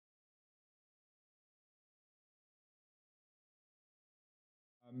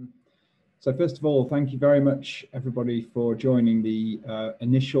So first of all, thank you very much, everybody, for joining the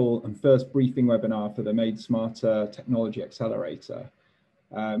initial and first briefing webinar for the Made Smarter Technology Accelerator.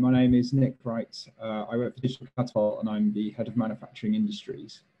 My name is Nick Wright. I work for Digital Catapult and I'm the Head of Manufacturing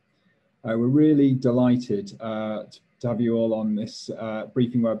Industries. We're really delighted to have you all on this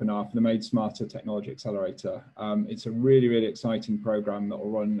briefing webinar for the Made Smarter Technology Accelerator. It's a really exciting program that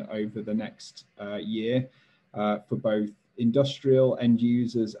will run over the next year for both industrial end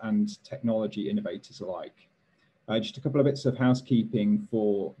users and technology innovators alike. Just a couple of bits of housekeeping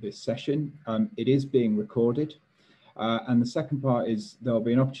for this session. It is being recorded. And the second part is there'll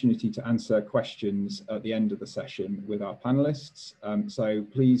be an opportunity to answer questions at the end of the session with our panelists. So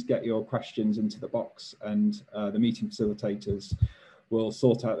please get your questions into the box and the meeting facilitators will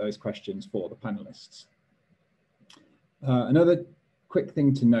sort out those questions for the panelists. Another quick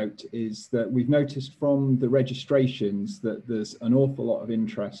thing to note is that we've noticed from the registrations that there's an awful lot of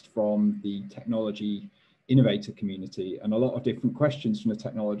interest from the technology innovator community and a lot of different questions from the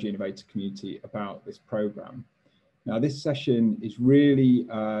technology innovator community about this program. Now, this session is really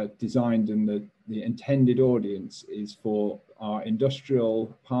designed, and the intended audience is for our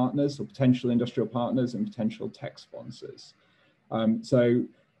industrial partners or potential industrial partners and potential tech sponsors. So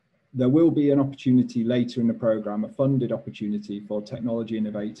there will be an opportunity later in the program, a funded opportunity for technology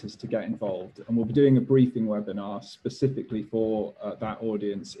innovators to get involved. And we'll be doing a briefing webinar specifically for that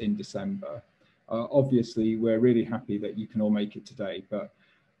audience in December. Obviously, we're really happy that you can all make it today, but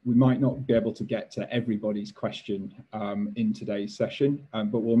we might not be able to get to everybody's question in today's session,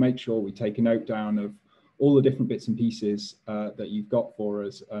 but we'll make sure we take a note down of all the different bits and pieces that you've got for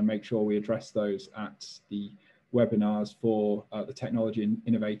us and make sure we address those at the webinars for the technology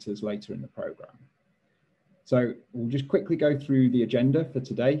innovators later in the program. So we'll just quickly go through the agenda for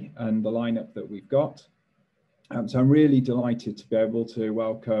today and the lineup that we've got. So I'm really delighted to be able to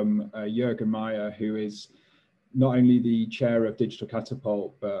welcome Jürgen Meyer, who is not only the chair of Digital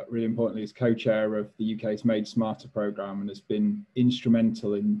Catapult, but really importantly is co-chair of the UK's Made Smarter programme and has been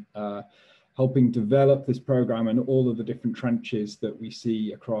instrumental in helping develop this program and all of the different trenches that we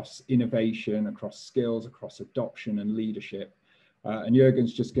see across innovation, across skills, across adoption and leadership. And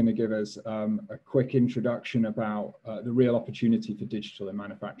Jürgen's just going to give us a quick introduction about the real opportunity for digital in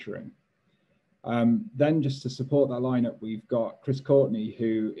manufacturing. Then just to support that lineup, we've got Chris Courtney,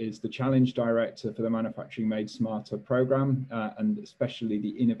 who is the Challenge Director for the Manufacturing Made Smarter program and especially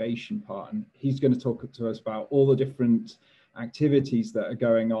the innovation part. And he's going to talk to us about all the different activities that are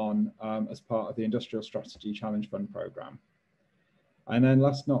going on as part of the Industrial Strategy Challenge Fund program. And then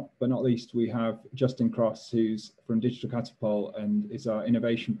last but not least, we have Justin Cross, who's from Digital Catapult and is our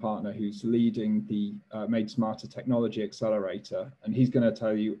innovation partner who's leading the Made Smarter Technology Accelerator. And he's going to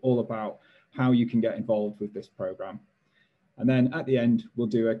tell you all about how you can get involved with this program. And then at the end, we'll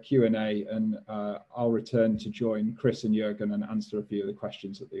do a Q&A and I'll return to join Chris and Jürgen and answer a few of the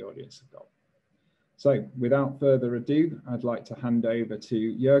questions that the audience have got. So without further ado, I'd like to hand over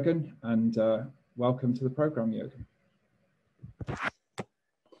to Jürgen and welcome to the program, Jürgen.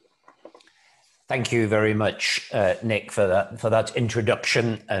 Thank you very much, Nick, for that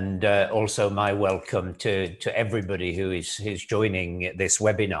introduction, and also my welcome to everybody who's joining this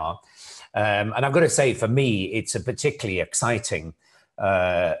webinar. And I've got to say, for me, it's a particularly exciting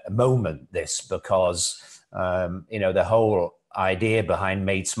moment, this, because you know, the whole idea behind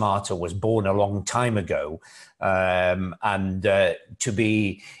Made Smarter was born a long time ago, and to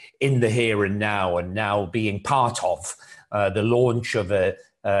be in the here and now being part of the launch of a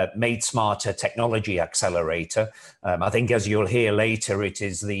Made Smarter Technology Accelerator. I think, as you'll hear later, it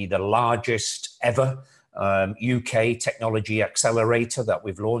is the largest ever UK technology accelerator that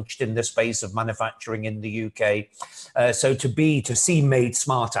we've launched in the space of manufacturing in the UK. So to see Made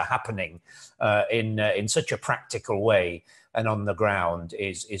Smarter happening in such a practical way and on the ground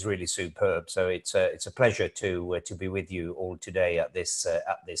is really superb. So it's a pleasure to be with you all today at this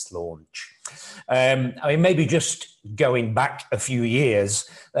launch. I mean, maybe just going back a few years,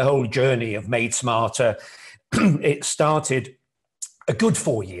 the whole journey of Made Smarter, it started a good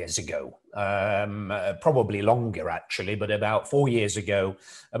 4 years ago, probably longer actually, but about 4 years ago,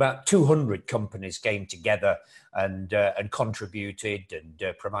 about 200 companies came together and contributed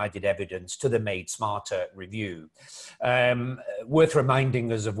and provided evidence to the Made Smarter review. Worth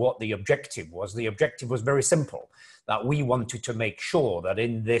reminding us of what the objective was. The objective was very simple, that we wanted to make sure that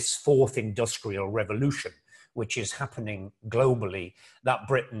in this fourth industrial revolution, which is happening globally, that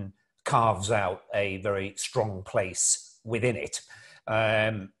Britain carves out a very strong place within it.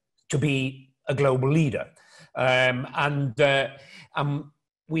 To be a global leader.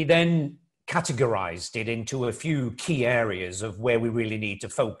 We then categorized it into a few key areas of where we really need to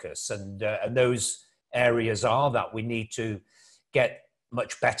focus. And those areas are that we need to get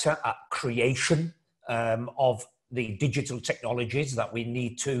much better at creation of the digital technologies that we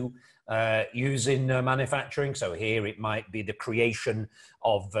need to use in manufacturing. So here it might be the creation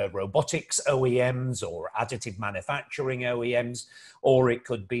of robotics OEMs or additive manufacturing OEMs, or it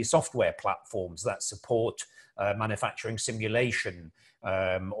could be software platforms that support manufacturing simulation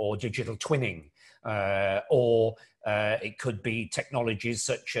or digital twinning, or it could be technologies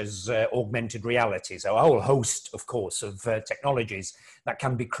such as augmented reality. So a whole host, of course, of technologies that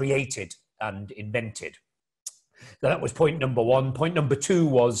can be created and invented. So that was point number one. Point number two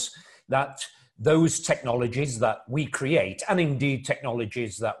was that those technologies that we create, and indeed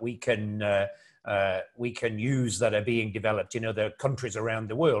technologies that we can use that are being developed in other countries around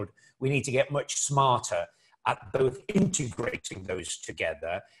the world, we need to get much smarter at both integrating those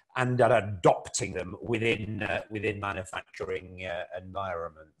together and at adopting them within manufacturing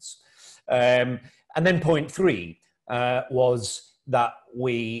environments. And then point three was that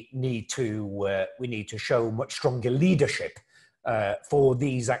we need to show much stronger leadership for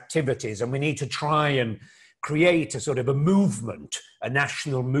these activities, and we need to try and create a sort of a movement, a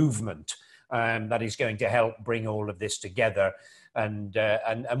national movement that is going to help bring all of this together. And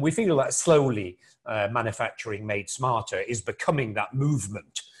we feel that slowly manufacturing made smarter is becoming that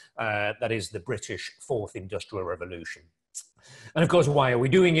movement that is the British fourth industrial revolution. And of course, why are we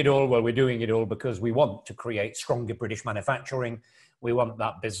doing it all? Well, we're doing it all because we want to create stronger British manufacturing. We want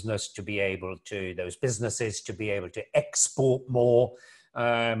that business to be able to, those businesses to be able to export more.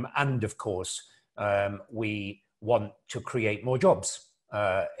 And of course, we want to create more jobs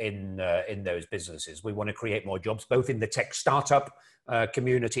in those businesses. We want to create more jobs, both in the tech startup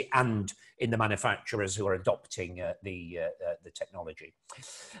community and in the manufacturers who are adopting the technology.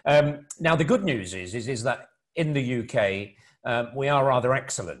 Now, the good news is that in the UK, we are rather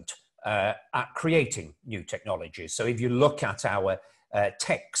excellent at creating new technologies. So if you look at our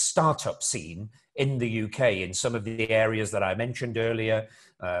tech startup scene in the UK, in some of the areas that I mentioned earlier,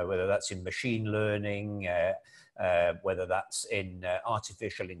 whether that's in machine learning, whether that's in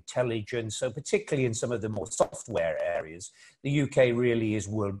artificial intelligence, so particularly in some of the more software areas, the UK really is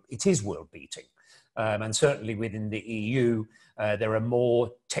world beating. And certainly within the EU, there are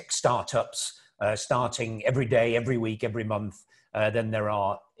more tech startups starting every day, every week, every month than there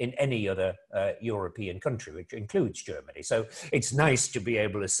are in any other European country, which includes Germany. So it's nice to be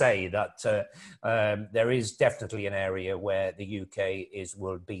able to say that there is definitely an area where the UK is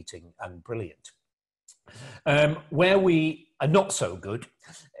world beating and brilliant. Where we are not so good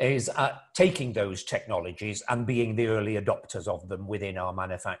is at taking those technologies and being the early adopters of them within our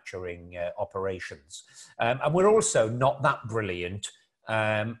manufacturing operations. And we're also not that brilliant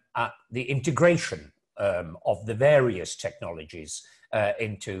at the integration of the various technologies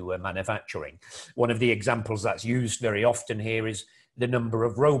into manufacturing. One of the examples that's used very often here is the number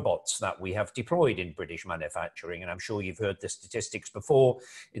of robots that we have deployed in British manufacturing. And I'm sure you've heard the statistics before.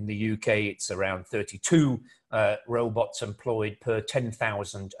 In the UK, it's around 32 robots employed per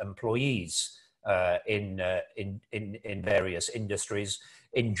 10,000 employees in various industries.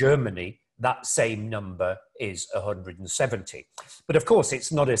 In Germany, that same number is 170. But of course,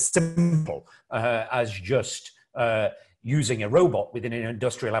 it's not as simple as just using a robot within an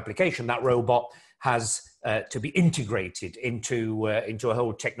industrial application. That robot has to be integrated into a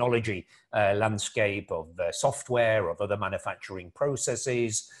whole technology landscape of software, of other manufacturing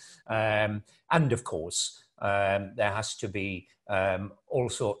processes. And of course, there has to be all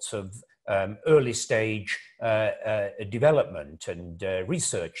sorts of early stage development and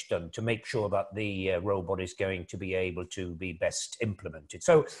research done to make sure that the robot is going to be able to be best implemented.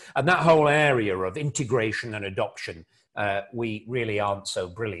 So, and that whole area of integration and adoption, we really aren't so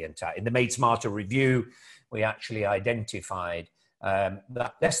brilliant at. In the Made Smarter review, we actually identified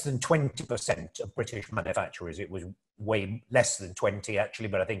that less than 20% of British manufacturers, it was way less than 20 actually,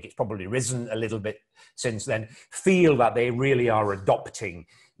 but I think it's probably risen a little bit since then, feel that they really are adopting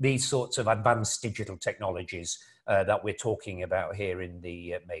these sorts of advanced digital technologies that we're talking about here in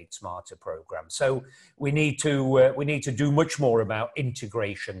the Made Smarter program. So we need to do much more about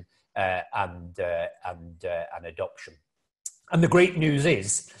integration and adoption. And the great news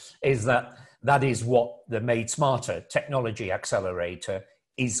is that that is what the Made Smarter Technology Accelerator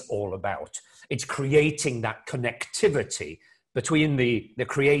is all about. It's creating that connectivity between the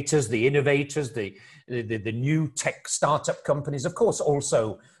creators, the innovators, the new tech startup companies, of course,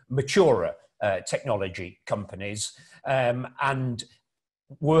 also maturer technology companies, and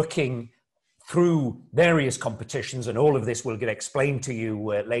working through various competitions, and all of this will get explained to you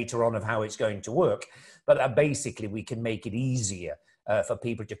later on of how it's going to work, but that basically we can make it easier for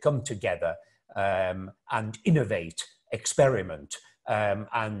people to come together and innovate, experiment,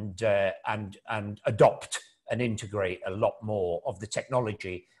 and adopt and integrate a lot more of the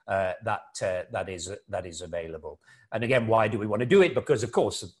technology that is available. And again, why do we want to do it? Because of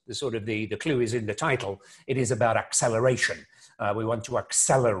course, the clue is in the title. It is about acceleration. We want to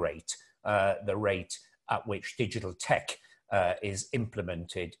accelerate the rate at which digital tech is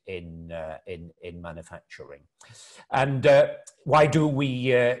implemented in manufacturing. And why do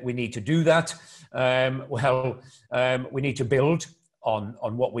we need to do that? We need to build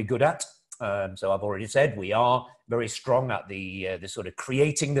on what we're good at. So I've already said we are very strong at the sort of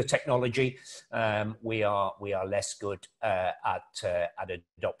creating the technology. We are less good at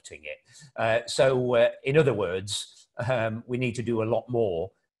adopting it. So in other words, we need to do a lot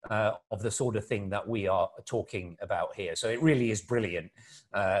more of the sort of thing that we are talking about here. So it really is brilliant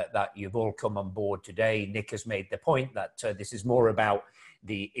that you've all come on board today. Nick has made the point that this is more about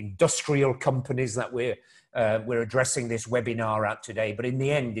the industrial companies that we're addressing this webinar at today, but in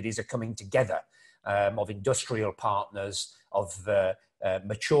the end, it is a coming together of industrial partners, of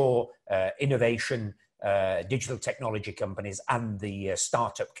mature innovation, digital technology companies, and the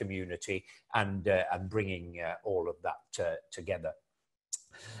startup community, and bringing all of that together.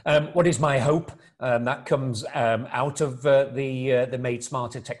 What is my hope? That comes out of the Made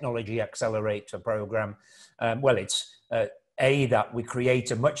Smarter Technology Accelerator program. Well, it's that we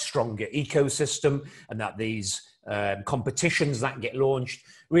create a much stronger ecosystem, and that these competitions that get launched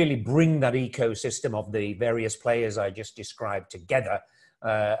really bring that ecosystem of the various players I just described together,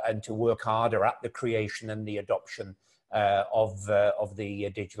 and to work harder at the creation and the adoption of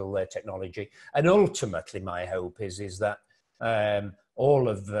the digital technology. And ultimately, my hope is that all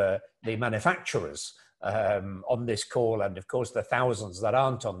of the manufacturers on this call, and of course the thousands that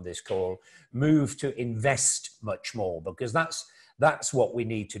aren't on this call, move to invest much more, because that's what we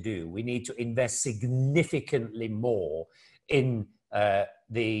need to do. We need to invest significantly more in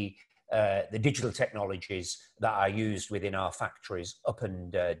the digital technologies that are used within our factories up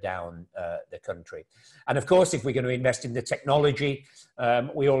and down the country. And of course, if we're going to invest in the technology,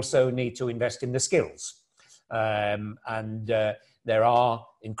 we also need to invest in the skills. There are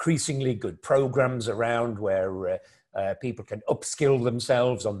increasingly good programs around where people can upskill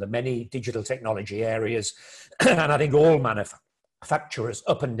themselves on the many digital technology areas. And I think all manufacturers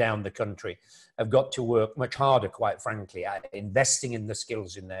up and down the country have got to work much harder, quite frankly, at investing in the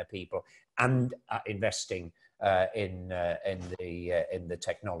skills in their people and at investing in the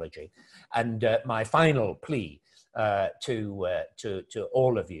technology. And my final plea to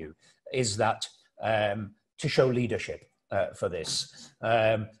all of you is that to show leadership for this.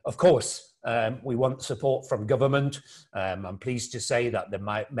 Of course, we want support from government. I'm pleased to say that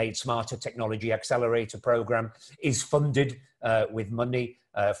the Made Smarter Technology Accelerator program is funded with money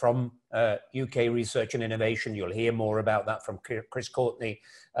from UK Research and Innovation. You'll hear more about that from Chris Courtney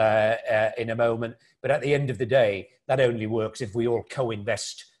in a moment. But at the end of the day, that only works if we all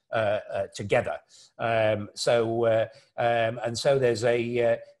co-invest together. So there's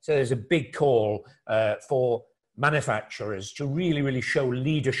a big call for manufacturers to really show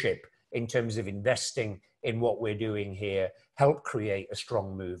leadership in terms of investing in what we're doing here, help create a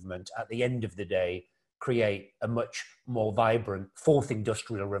strong movement. At the end of the day, create a much more vibrant fourth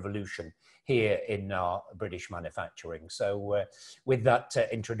industrial revolution here in our British manufacturing. So with that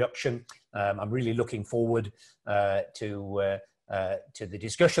introduction, I'm really looking forward to the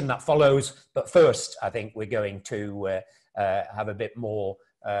discussion that follows. But first, I think we're going to have a bit more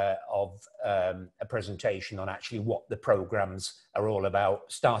of a presentation on actually what the programs are all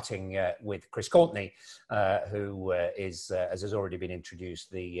about, starting with Chris Courtney, who is, as has already been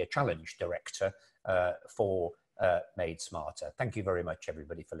introduced, the Challenge Director for Made Smarter. Thank you very much,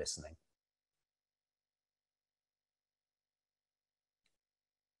 everybody, for listening.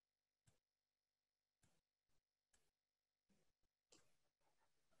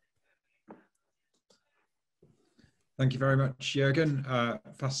 Thank you very much, Jürgen.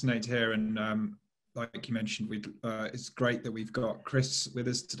 Fascinating to hear, and like you mentioned, it's great that we've got Chris with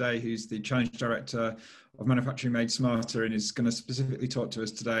us today, who's the Challenge Director of Manufacturing Made Smarter, and is going to specifically talk to us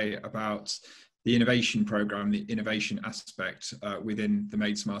today about the innovation program, the innovation aspect within the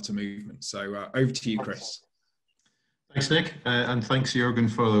Made Smarter movement. So over to you, Chris. Thanks, Nick, and thanks, Jürgen,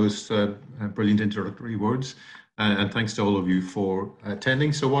 for those brilliant introductory words. And thanks to all of you for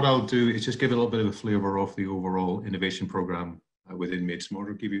attending. So what I'll do is just give a little bit of a flavour of the overall innovation programme within Made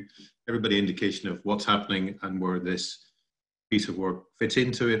Smarter, give you everybody an indication of what's happening and where this piece of work fits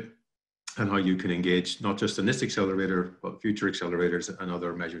into it. and how you can engage not just in this accelerator, but future accelerators and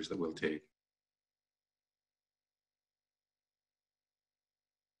other measures that we'll take.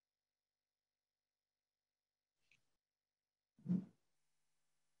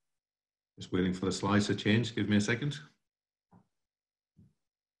 Just waiting for the slides to change. Give me a second.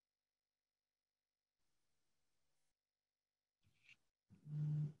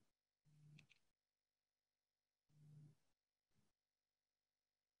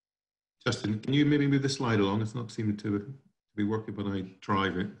 Justin, can you maybe move the slide along? It's not seeming to be working when I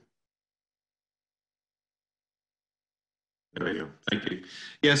drive it. There we go. Thank you.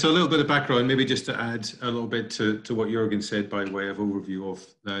 Yeah, so a little bit of background, maybe just to add a little bit to what Jürgen said by way of overview of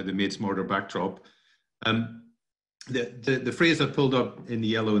the Made Smarter backdrop. The phrase I've pulled up in the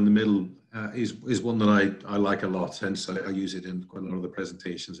yellow in the middle is one that I like a lot, hence I use it in quite a lot of the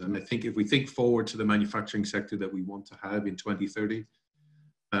presentations. And I think if we think forward to the manufacturing sector that we want to have in 2030,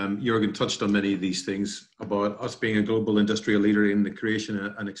 Jürgen touched on many of these things about us being a global industrial leader in the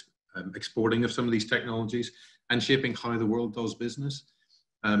creation and exporting of some of these technologies and shaping how the world does business.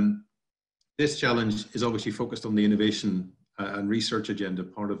 This challenge is obviously focused on the innovation and research agenda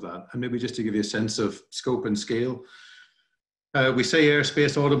part of that. And maybe just to give you a sense of scope and scale, we say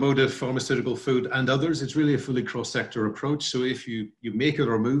aerospace, automotive, pharmaceutical, food, and others. It's really a fully cross-sector approach. So if you make it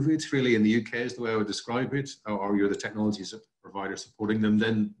or move it, really in the UK is the way I would describe it, or you're the technologies provider supporting them,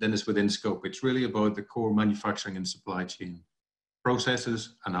 then it's within scope. It's really about the core manufacturing and supply chain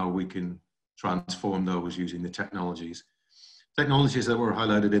processes and how we can transform those using the technologies. Technologies that were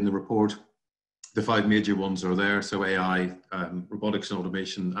highlighted in the report, the 5 major ones are there. So AI, robotics and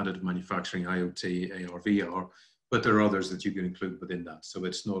automation, additive manufacturing, IoT, AR, VR, but there are others that you can include within that. So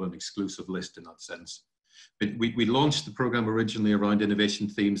it's not an exclusive list in that sense. But we launched the program originally around innovation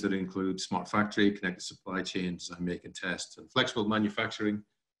themes that include smart factory, connected supply chain, design, make and test, and flexible manufacturing.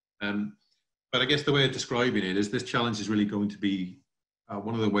 But I guess the way of describing it is this challenge is really going to be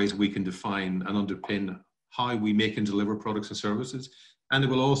one of the ways we can define and underpin how we make and deliver products and services. And it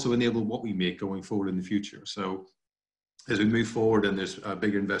will also enable what we make going forward in the future. So as we move forward and there's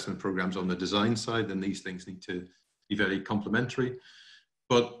bigger investment programs on the design side, then these things need to be very complementary.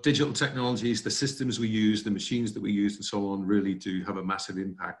 But digital technologies, the systems we use, the machines that we use and so on really do have a massive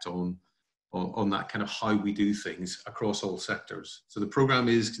impact on that kind of how we do things across all sectors. So the program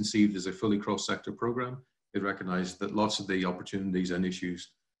is conceived as a fully cross-sector program. It recognizes that lots of the opportunities and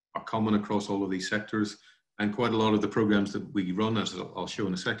issues are common across all of these sectors. And quite a lot of the programs that we run, as I'll show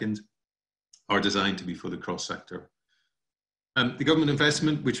in a second, are designed to be for the cross-sector. The government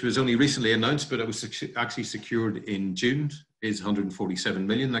investment, which was only recently announced, but it was actually secured in June, is 147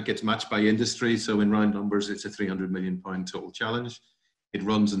 million. That gets matched by industry. So in round numbers, it's a 300 million pound total challenge. It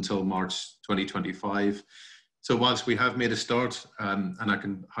runs until March 2025. So whilst we have made a start, and I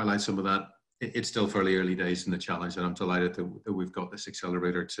can highlight some of that, it's still fairly early days in the challenge, and I'm delighted that we've got this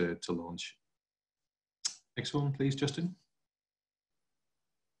accelerator to launch. Next one, please, Justin.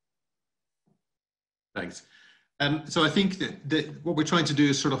 Thanks. So I think that what we're trying to do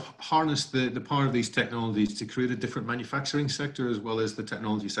is sort of harness the power of these technologies to create a different manufacturing sector as well as the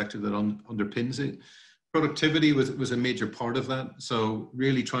technology sector that underpins it. Productivity was a major part of that. So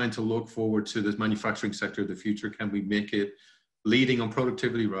really trying to look forward to this manufacturing sector of the future. Can we make it leading on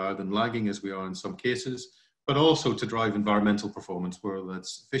productivity rather than lagging as we are in some cases, but also to drive environmental performance, whether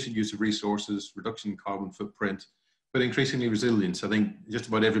that's efficient use of resources, reduction in carbon footprint, but increasingly resilience. I think just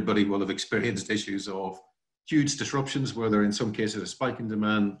about everybody will have experienced issues of huge disruptions, whether in some cases a spike in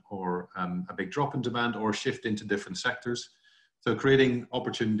demand or a big drop in demand or shift into different sectors. So creating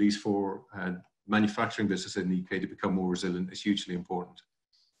opportunities for manufacturing business in the UK to become more resilient is hugely important.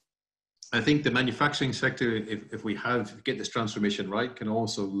 I think the manufacturing sector, if we get this transformation right, can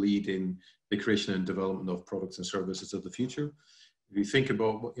also lead in the creation and development of products and services of the future. If you think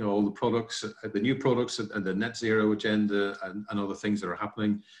about all the products, the new products and the net zero agenda and other things that are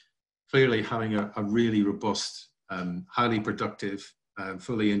happening, clearly having a really robust, highly productive,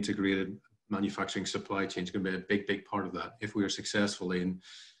 fully integrated manufacturing supply chain is going to be a big, big part of that if we are successful in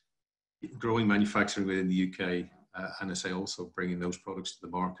growing manufacturing within the UK and I say also bringing those products to the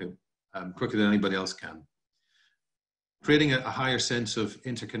market quicker than anybody else can. Creating a higher sense of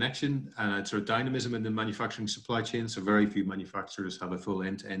interconnection and sort of dynamism in the manufacturing supply chain. So very few manufacturers have a full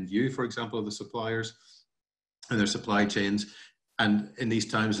end-to-end view, for example, of the suppliers and their supply chains. And in these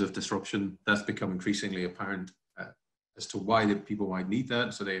times of disruption, that's become increasingly apparent as to why people might need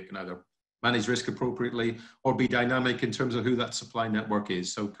that. So they can either manage risk appropriately or be dynamic in terms of who that supply network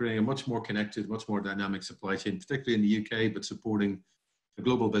is. So creating a much more connected, much more dynamic supply chain, particularly in the UK, but supporting the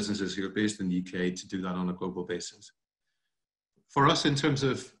global businesses who are based in the UK to do that on a global basis. For us, in terms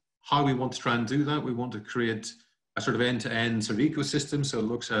of how we want to try and do that. We want to create a sort of end-to-end sort of ecosystem. So it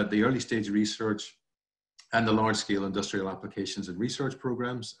looks at the early stage research and the large scale industrial applications and research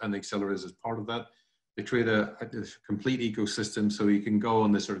programs, and the accelerators as part of that. They create a complete ecosystem so you can go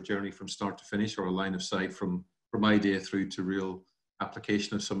on this sort of journey from start to finish, or a line of sight from idea through to real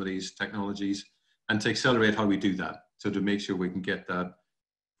application of some of these technologies, and to accelerate how we do that. So to make sure we can get that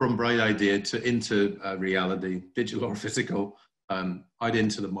from bright idea to into reality, digital or physical, out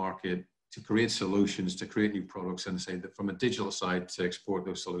into the market, to create solutions, to create new products, and say that from a digital side to export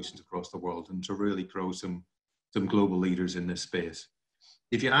those solutions across the world, and to really grow some global leaders in this space.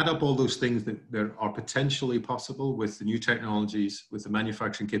 If you add up all those things that there are potentially possible with the new technologies, with the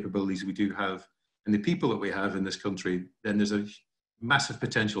manufacturing capabilities we do have, and the people that we have in this country, then there's a massive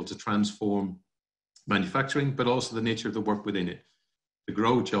potential to transform manufacturing, but also the nature of the work within it, to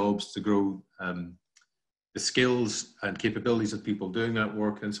grow jobs, to grow the skills and capabilities of people doing that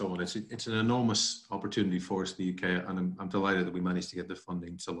work, and so on. It's an enormous opportunity for us in the UK, and I'm delighted that we managed to get the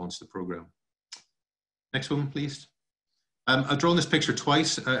funding to launch the program. Next one, please. I've drawn this picture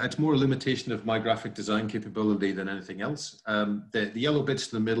twice. It's more a limitation of my graphic design capability than anything else. The yellow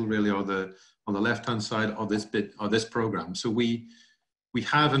bits in the middle really are on the left-hand side of this program. So we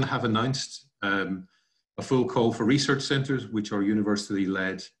have announced a full call for research centres, which are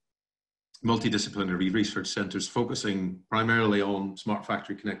university-led multidisciplinary research centres focusing primarily on smart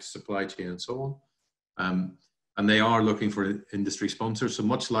factory connected supply chain and so on. And they are looking for industry sponsors. So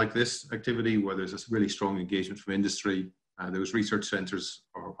much like this activity, where there's a really strong engagement from industry, those research centres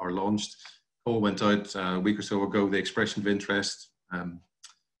are launched. Call went out a week or so ago. The expression of interest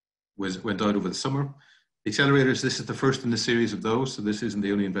went out over the summer. The accelerators, this is the first in the series of those, so this isn't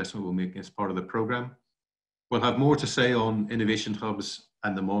the only investment we'll make as part of the program. We'll have more to say on innovation hubs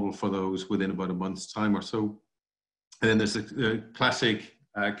and the model for those within about a month's time or so. And then there's the classic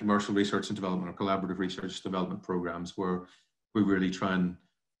commercial research and development, or collaborative research development programs, where we really try and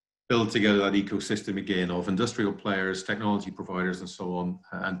build together that ecosystem again of industrial players, technology providers, and so on,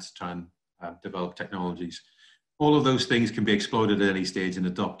 and to try and develop technologies. All of those things can be exploited at any stage and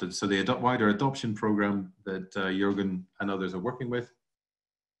adopted. So the wider adoption program that Jürgen and others are working with,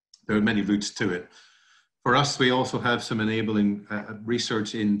 there are many routes to it. For us, we also have some enabling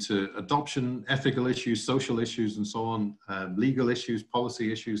research into adoption, ethical issues, social issues, and so on, legal issues,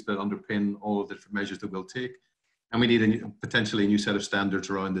 policy issues that underpin all of the different measures that we'll take. And we need potentially a new set of standards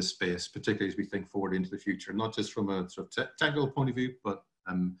around this space, particularly as we think forward into the future, not just from a sort of technical point of view, but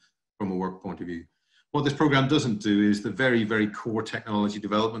from a work point of view. What this program doesn't do is the very, very core technology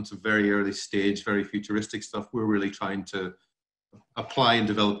developments of very early stage, very futuristic stuff. We're really trying to apply and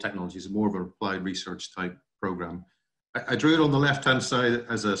develop technologies, more of an applied research type program. I drew it on the left-hand side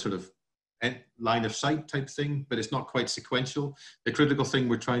as a sort of line of sight type thing, but it's not quite sequential. The critical thing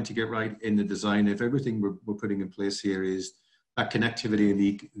we're trying to get right in the design of everything we're putting in place here is that connectivity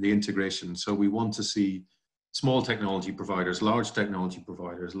and the integration. So we want to see small technology providers, large technology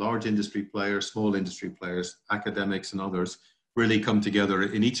providers, large industry players, small industry players, academics and others really come together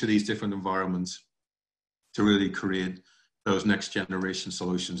in each of these different environments to really create those next generation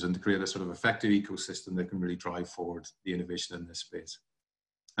solutions and to create a sort of effective ecosystem that can really drive forward the innovation in this space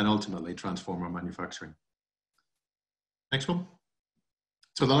and ultimately transform our manufacturing. Next one.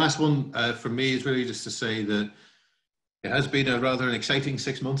 So the last one for me is really just to say that it has been a rather an exciting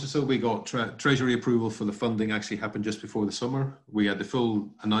 6 months or so. We got Treasury approval for the funding, actually happened just before the summer. We had the full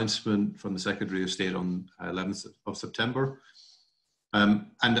announcement from the Secretary of State on 11th of September. And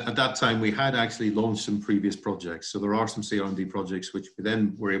at that time, we had actually launched some previous projects. So there are some CR&D projects which we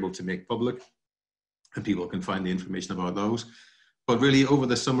then were able to make public, and people can find the information about those. But really over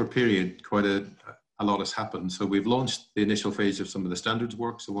the summer period, quite a lot has happened. So we've launched the initial phase of some of the standards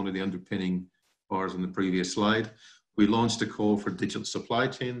work. So one of the underpinning bars on the previous slide. We launched a call for digital supply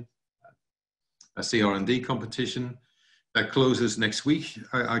chain, a CR&D competition that closes next week.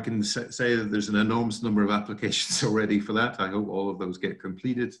 I can say that there's an enormous number of applications already for that. I hope all of those get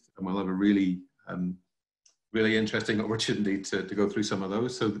completed, and we'll have a really, really interesting opportunity to go through some of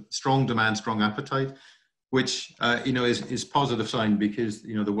those. So strong demand, strong appetite, which is positive sign, because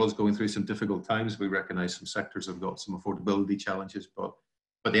the world's going through some difficult times. We recognize some sectors have got some affordability challenges, but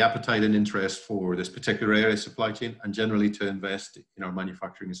the appetite and interest for this particular area of supply chain and generally to invest in our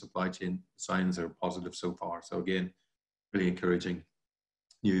manufacturing and supply chain signs are positive so far. So again, really encouraging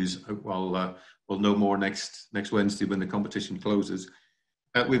news. We'll know more next Wednesday when the competition closes.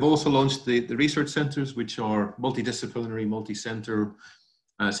 We've also launched the research centres, which are multidisciplinary, multi-centre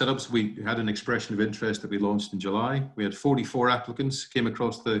setups. We had an expression of interest that we launched in July. We had 44 applicants, came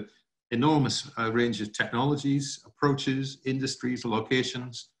across the enormous range of technologies, approaches, industries,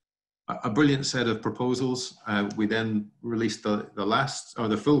 locations, a brilliant set of proposals. We then released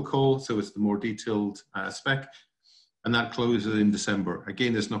the full call, so it's the more detailed spec, and that closes in December.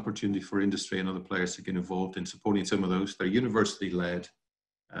 Again, there's an opportunity for industry and other players to get involved in supporting some of those. They're university-led,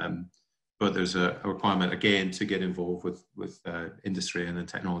 but there's a requirement, again, to get involved with industry and then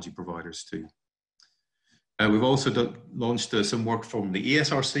technology providers too. We've also launched some work from the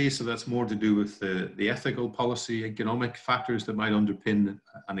ESRC, so that's more to do with the ethical, policy, economic factors that might underpin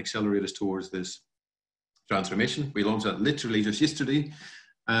and accelerate us towards this transformation. We launched that literally just yesterday.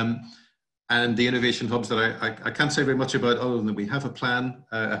 And the innovation hubs that I can't say very much about other than that we have a plan,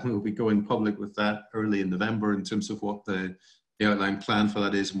 and we'll be going public with that early in November in terms of what the outline plan for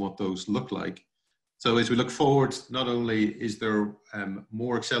that is and what those look like. So as we look forward, not only is there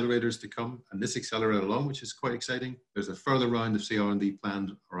more accelerators to come, and this accelerator alone, which is quite exciting, there's a further round of CR&D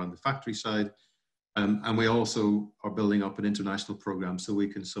planned around the factory side, and we also are building up an international program so we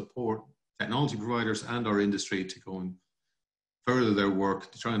can support technology providers and our industry to go and further their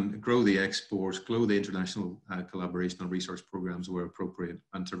work to try and grow the exports, grow the international collaboration on research programs where appropriate,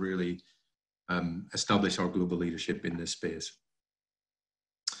 and to really establish our global leadership in this space.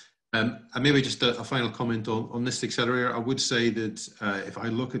 And maybe just a final comment on this accelerator. I would say that if I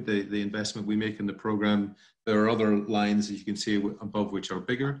look at the investment we make in the program, there are other lines that you can see above which are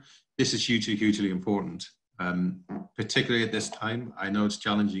bigger. This is hugely, hugely important, particularly at this time. I know it's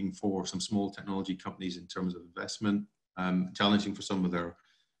challenging for some small technology companies in terms of investment, challenging for some of their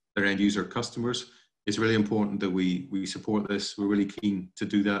end user customers. It's really important that we support this. We're really keen to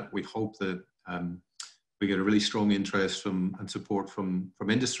do that. We hope that we get a really strong interest and support from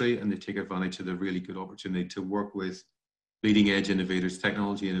industry, and they take advantage of the really good opportunity to work with leading edge innovators,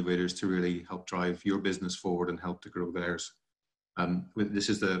 technology innovators, to really help drive your business forward and help to grow theirs. This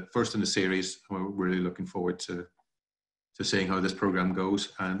is the first in the series. We're really looking forward to seeing how this program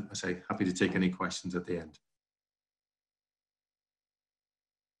goes, and I say happy to take any questions at the end.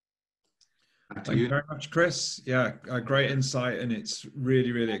 Thank you very much, Chris. Yeah, a great insight, and it's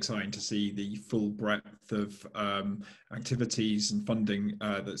really, really exciting to see the full breadth of activities and funding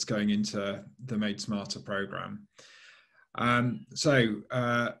that's going into the Made Smarter program.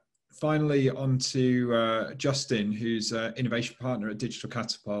 Finally, on to Justin, who's an innovation partner at Digital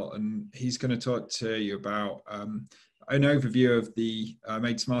Catapult, and he's going to talk to you about an overview of the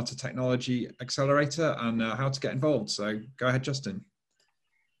Made Smarter Technology Accelerator and how to get involved. So go ahead, Justin.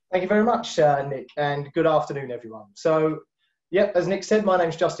 Thank you very much, Nick, and good afternoon, everyone. So, yeah, as Nick said, my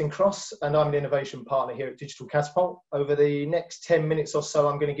name's Justin Cross, and I'm an innovation partner here at Digital Catapult. Over the next 10 minutes or so,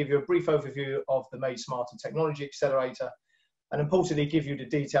 I'm going to give you a brief overview of the Made Smarter Technology Accelerator, and importantly, give you the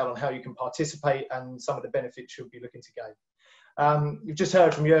detail on how you can participate and some of the benefits you'll be looking to gain. You've just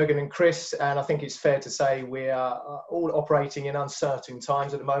heard from Jürgen and Chris, and I think it's fair to say we are all operating in uncertain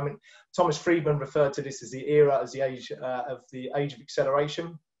times at the moment. Thomas Friedman referred to this as the era, as the age of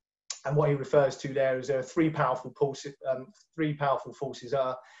acceleration. And what he refers to there is there are three powerful forces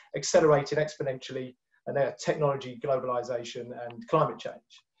are accelerating exponentially, and they are technology, globalization, and climate change.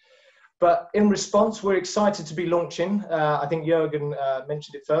 But in response, we're excited to be launching, I think Jürgen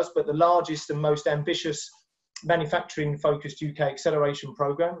mentioned it first, but the largest and most ambitious manufacturing-focused UK acceleration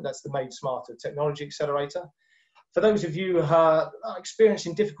program. That's the Made Smarter Technology Accelerator. For those of you who are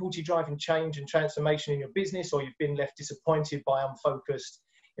experiencing difficulty driving change and transformation in your business, or you've been left disappointed by unfocused,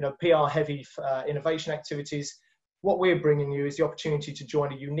 PR-heavy innovation activities, what we're bringing you is the opportunity to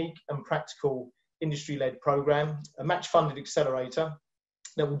join a unique and practical industry-led program, a match-funded accelerator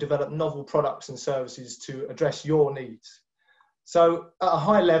that will develop novel products and services to address your needs. So at a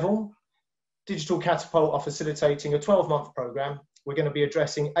high level, Digital Catapult are facilitating a 12-month program. We're going to be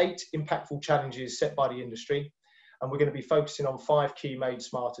addressing 8 impactful challenges set by the industry, and we're going to be focusing on 5 key Made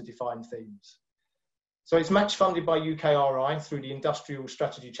Smarter defined themes. So it's match funded by UKRI through the Industrial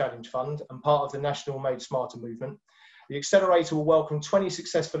Strategy Challenge Fund and part of the National Made Smarter movement. The accelerator will welcome 20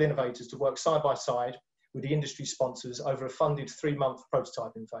 successful innovators to work side by side with the industry sponsors over a funded 3-month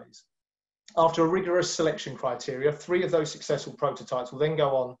prototyping phase. After a rigorous selection criteria, 3 of those successful prototypes will then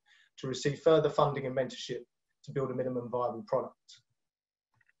go on to receive further funding and mentorship to build a minimum viable product.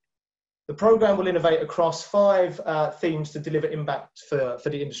 The program will innovate across 5 themes to deliver impact for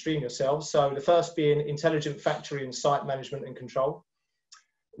the industry and yourselves. So the first being intelligent factory and site management and control.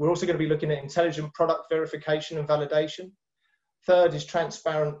 We're also going to be looking at intelligent product verification and validation. Third is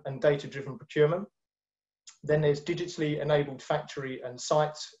transparent and data-driven procurement. Then there's digitally enabled factory and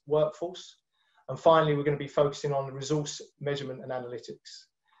site workforce. And finally, we're going to be focusing on resource measurement and analytics.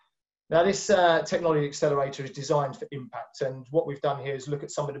 Now, this technology accelerator is designed for impact, and what we've done here is look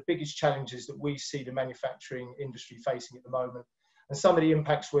at some of the biggest challenges that we see the manufacturing industry facing at the moment And some of the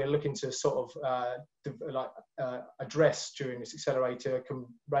impacts we're looking to sort of address during this accelerator can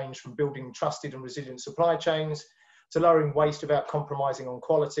range from building trusted and resilient supply chains to lowering waste without compromising on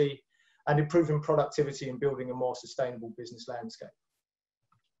quality, and improving productivity and building a more sustainable business landscape.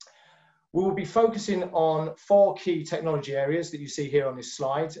 We will be focusing on 4 key technology areas that you see here on this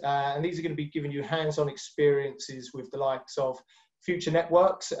slide, and these are going to be giving you hands-on experiences with the likes of future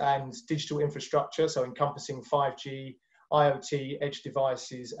networks and digital infrastructure, so encompassing 5G, IoT, edge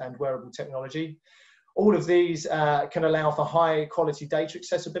devices and wearable technology. All of these can allow for high quality data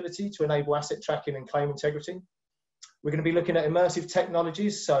accessibility to enable asset tracking and claim integrity. We're going to be looking at immersive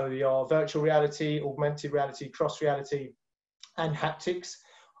technologies, so your virtual reality, augmented reality, cross reality and haptics,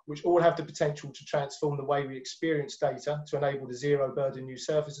 which all have the potential to transform the way we experience data to enable the zero burden new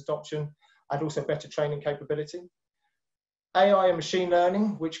service adoption and also better training capability. AI and machine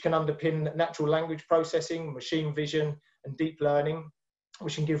learning, which can underpin natural language processing, machine vision and deep learning,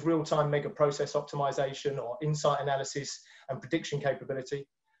 which can give real-time mega process optimization or insight analysis and prediction capability.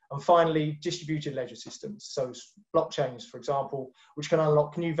 And finally, distributed ledger systems, so blockchains, for example, which can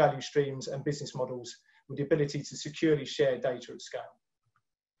unlock new value streams and business models with the ability to securely share data at scale.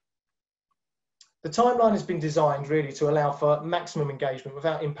 The timeline has been designed really to allow for maximum engagement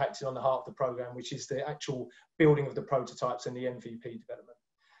without impacting on the heart of the program, which is the actual building of the prototypes and the MVP development.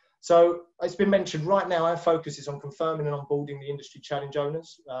 So it's been mentioned, right now our focus is on confirming and onboarding the industry challenge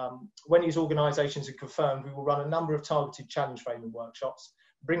owners. When these organisations are confirmed, we will run a number of targeted challenge framing workshops,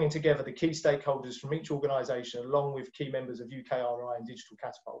 bringing together the key stakeholders from each organisation along with key members of UKRI and Digital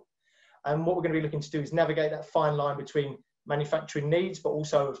Catapult. And what we're going to be looking to do is navigate that fine line between manufacturing needs but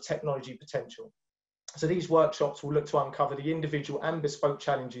also of technology potential. So these workshops will look to uncover the individual and bespoke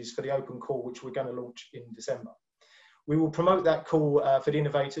challenges for the open call, which we're going to launch in December. We will promote that call for the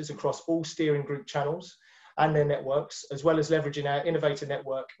innovators across all steering group channels and their networks, as well as leveraging our innovator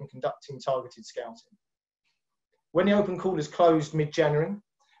network and conducting targeted scouting. When the open call is closed mid-January,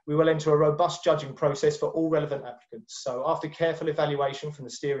 we will enter a robust judging process for all relevant applicants. So after careful evaluation from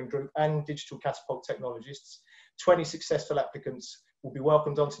the steering group and Digital Catapult technologists, 20 successful applicants will be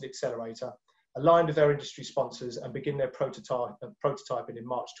welcomed onto the accelerator, aligned with their industry sponsors and begin their prototyping in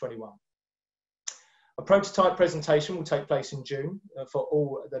March 21. A prototype presentation will take place in June for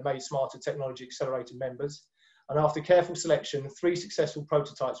all the Made Smarter Technology Accelerator members. And after careful selection, 3 successful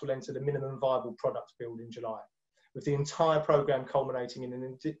prototypes will enter the minimum viable product build in July, with the entire program culminating in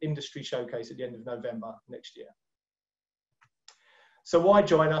an industry showcase at the end of November next year. So why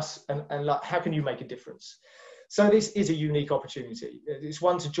join us and how can you make a difference? So this is a unique opportunity. It's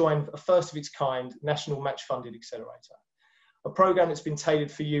one to join a first of its kind national match funded accelerator, a program that's been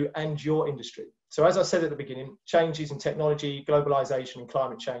tailored for you and your industry. So as I said at the beginning, changes in technology, globalization and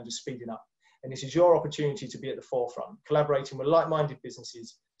climate change are speeding up. And this is your opportunity to be at the forefront, collaborating with like-minded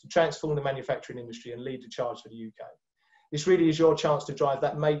businesses to transform the manufacturing industry and lead the charge for the UK. This really is your chance to drive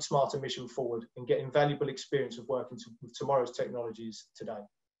that Made Smarter mission forward and get invaluable experience of working with tomorrow's technologies today.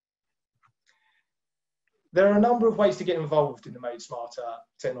 There are a number of ways to get involved in the Made Smarter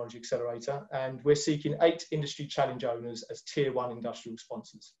Technology Accelerator, and we're seeking 8 industry challenge owners as Tier 1 industrial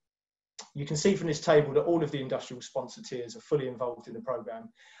sponsors. You can see from this table that all of the industrial sponsor tiers are fully involved in the programme,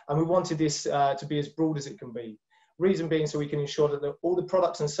 and we wanted this to be as broad as it can be. Reason being so we can ensure that all the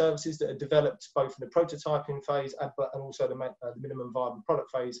products and services that are developed both in the prototyping phase and also the minimum viable product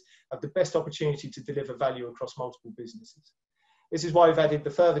phase have the best opportunity to deliver value across multiple businesses. This is why we've added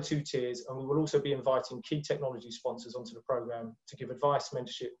the further 2 tiers, and we will also be inviting key technology sponsors onto the programme to give advice,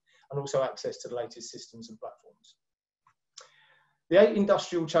 mentorship, and also access to the latest systems and platforms. The 8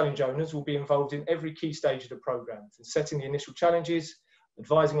 industrial challenge owners will be involved in every key stage of the programme, from setting the initial challenges,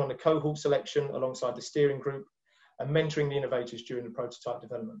 advising on the cohort selection alongside the steering group, and mentoring the innovators during the prototype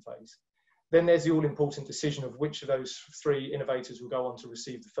development phase. Then there's the all-important decision of which of those 3 innovators will go on to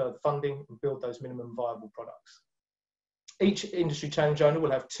receive the further funding and build those minimum viable products. Each industry challenge owner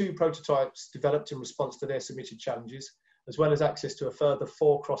will have 2 prototypes developed in response to their submitted challenges, as well as access to a further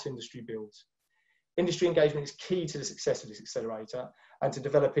 4 cross-industry builds. Industry engagement is key to the success of this accelerator and to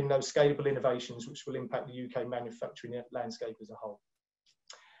developing those scalable innovations which will impact the UK manufacturing landscape as a whole.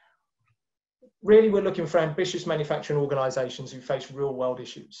 Really, we're looking for ambitious manufacturing organisations who face real-world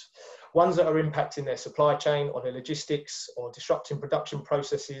issues, ones that are impacting their supply chain or their logistics or disrupting production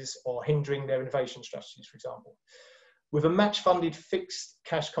processes or hindering their innovation strategies, for example. With a match-funded fixed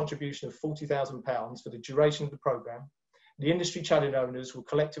cash contribution of £40,000 for the duration of the programme, the industry challenge owners will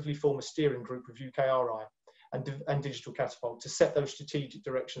collectively form a steering group with UKRI and Digital Catapult to set those strategic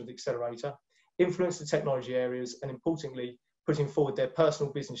direction of the accelerator, influence the technology areas, and importantly, putting forward their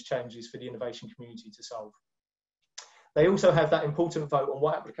personal business challenges for the innovation community to solve. They also have that important vote on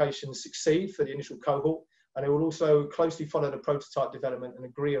what applications succeed for the initial cohort, and they will also closely follow the prototype development and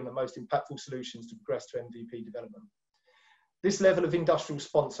agree on the most impactful solutions to progress to MVP development. This level of industrial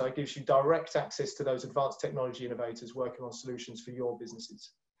sponsor gives you direct access to those advanced technology innovators working on solutions for your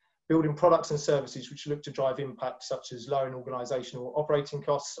businesses, building products and services which look to drive impact, such as lowering organisational operating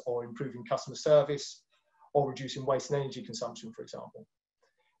costs or improving customer service or reducing waste and energy consumption, for example.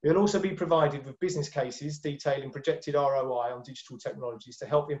 You'll also be provided with business cases detailing projected ROI on digital technologies to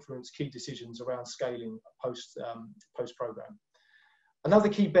help influence key decisions around scaling post-program. Another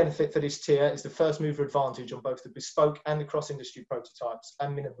key benefit for this tier is the first mover advantage on both the bespoke and the cross-industry prototypes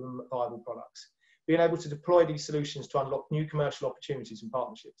and minimum viable products, being able to deploy these solutions to unlock new commercial opportunities and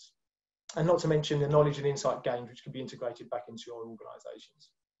partnerships, and not to mention the knowledge and insight gained which can be integrated back into your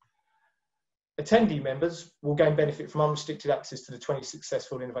organisations. Attendee members will gain benefit from unrestricted access to the 20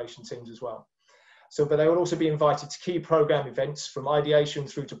 successful innovation teams as well. But they will also be invited to key program events from ideation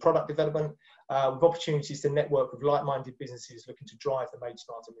through to product development, with opportunities to network with like-minded businesses looking to drive the Made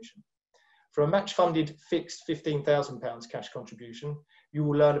Smarter mission. For a match-funded fixed £15,000 cash contribution, you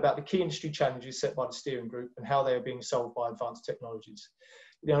will learn about the key industry challenges set by the steering group and how they are being solved by advanced technologies.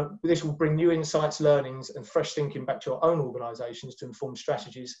 This will bring new insights, learnings, and fresh thinking back to your own organisations to inform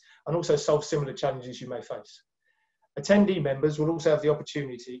strategies and also solve similar challenges you may face. Attendee members will also have the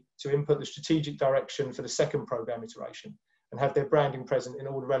opportunity to input the strategic direction for the second programme iteration and have their branding present in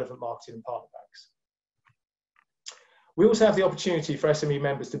all the relevant marketing and partner packs. We also have the opportunity for SME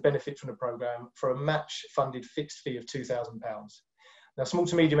members to benefit from the programme for a match-funded fixed fee of £2,000. Now, small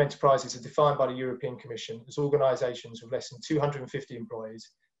to medium enterprises are defined by the European Commission as organisations with less than 250 employees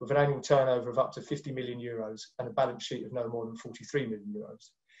with an annual turnover of up to €50 million and a balance sheet of no more than €43 million.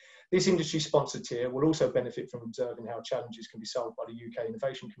 This industry-sponsored tier will also benefit from observing how challenges can be solved by the UK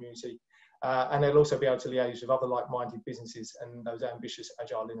innovation community, and they'll also be able to liaise with other like-minded businesses and those ambitious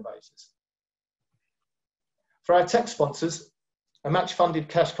agile innovators. For our tech sponsors, a match-funded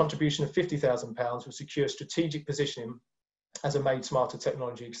cash contribution of £50,000 will secure strategic positioning as a Made Smarter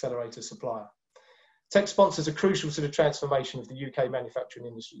Technology Accelerator supplier. Tech sponsors are crucial to the transformation of the UK manufacturing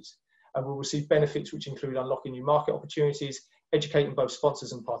industries and will receive benefits which include unlocking new market opportunities, educating both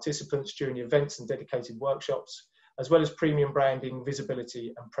sponsors and participants during the events and dedicated workshops, as well as premium branding,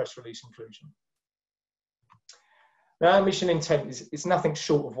 visibility, and press release inclusion. Now, our mission intent is nothing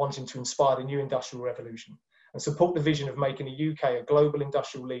short of wanting to inspire the new industrial revolution and support the vision of making the UK a global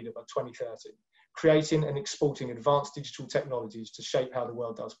industrial leader by 2030, creating and exporting advanced digital technologies to shape how the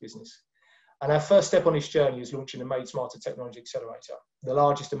world does business. And our first step on this journey is launching the Made Smarter Technology Accelerator, the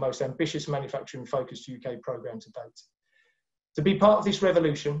largest and most ambitious manufacturing-focused UK programme to date. To be part of this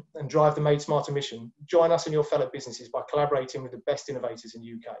revolution and drive the Made Smarter mission, join us and your fellow businesses by collaborating with the best innovators in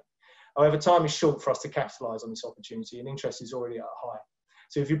the UK. However, time is short for us to capitalise on this opportunity and interest is already at a high.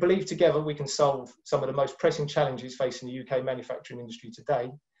 So if you believe together we can solve some of the most pressing challenges facing the UK manufacturing industry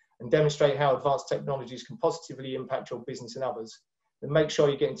today and demonstrate how advanced technologies can positively impact your business and others, then make sure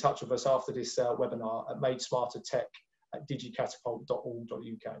you get in touch with us after this webinar at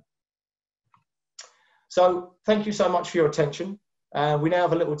madesmartertech@digicatapult.org.uk. So thank you so much for your attention. We now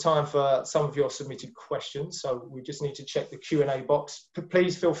have a little time for some of your submitted questions. So we just need to check the Q&A box.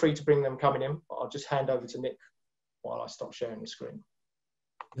 Please feel free to bring them coming in. I'll just hand over to Nick while I stop sharing the screen.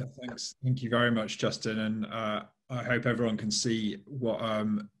 Yeah, thanks. Thank you very much, Justin. And I hope everyone can see what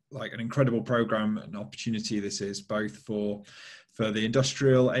like an incredible program and opportunity this is, both for the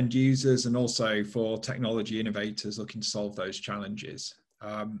industrial end users and also for technology innovators looking to solve those challenges.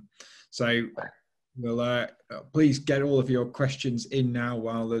 So we'll please get all of your questions in now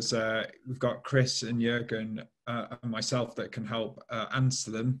while there's we've got Chris and Jürgen and myself that can help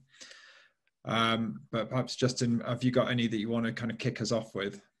answer them. But perhaps, Justin, have you got any that you want to kind of kick us off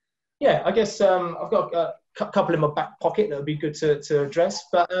with? Yeah, I guess I've got a couple in my back pocket that would be good to address.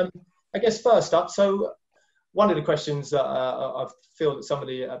 But I guess first up, so one of the questions that I feel that some of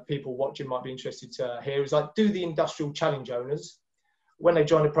the people watching might be interested to hear is, like, do the industrial challenge owners, when they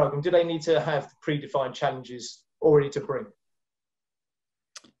join the program, do they need to have predefined challenges already to bring?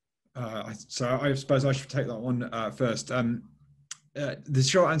 So I suppose I should take that one first. The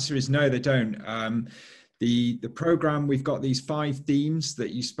short answer is no, they don't. The program, we've got these 5 themes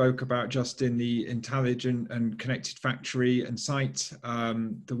that you spoke about, Justin: the intelligent and connected factory and site,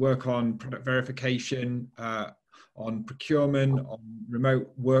 the work on product verification, on procurement, on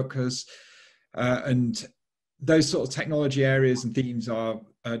remote workers, and those sort of technology areas and themes are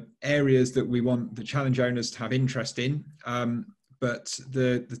areas that we want the challenge owners to have interest in. but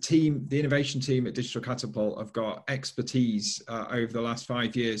the innovation team at Digital Catapult have got expertise over the last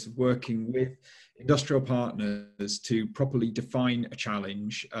 5 years of working with industrial partners to properly define a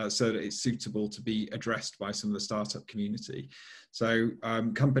challenge so that it's suitable to be addressed by some of the startup community. So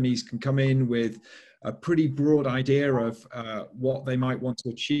companies can come in with a pretty broad idea of what they might want to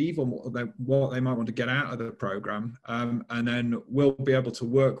achieve or what they might want to get out of the program. And then we'll be able to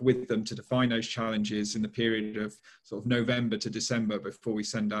work with them to define those challenges in the period of sort of November to December before we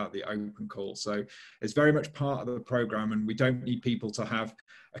send out the open call. So it's very much part of the program, and we don't need people to have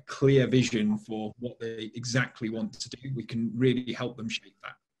a clear vision for what they exactly want to do. We can really help them shape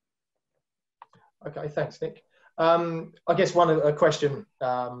that. Okay, thanks, Nick. I guess a question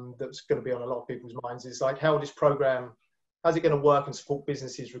that's going to be on a lot of people's minds is like, how's it going to work and support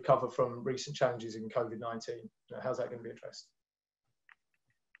businesses recover from recent challenges in COVID-19? How's that going to be addressed?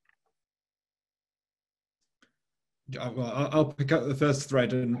 Well, I'll pick up the first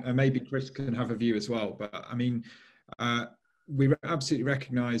thread, and maybe Chris can have a view as well. But I mean, we absolutely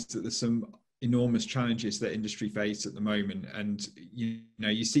recognise that there's some enormous challenges that industry face at the moment, and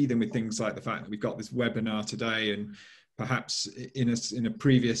you see them with things like the fact that we've got this webinar today, and perhaps in a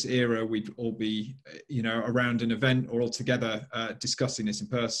previous era we'd all be around an event or all together discussing this in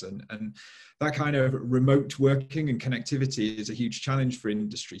person, and that kind of remote working and connectivity is a huge challenge for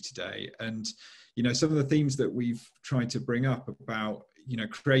industry today. And some of the themes that we've tried to bring up about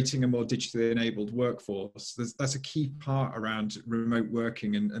creating a more digitally enabled workforce, that's a key part around remote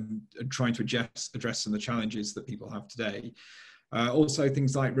working and trying to address some of the challenges that people have today. Also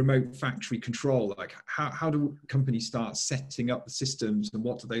things like remote factory control, like how do companies start setting up the systems, and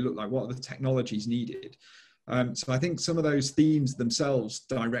what do they look like, what are the technologies needed? So I think some of those themes themselves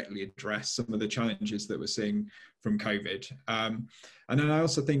directly address some of the challenges that we're seeing from COVID. And then I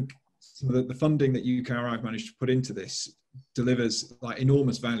also think some of the funding that UKRI have managed to put into this delivers like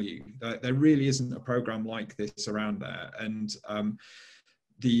enormous value. There really isn't a program like this around there, and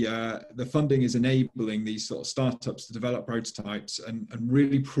the funding is enabling these sort of startups to develop prototypes and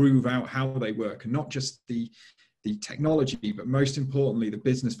really prove out how they work, and not just the technology, but most importantly the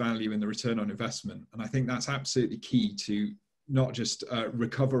business value and the return on investment. And I think that's absolutely key to not just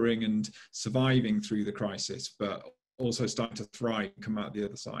recovering and surviving through the crisis, but also starting to thrive and come out the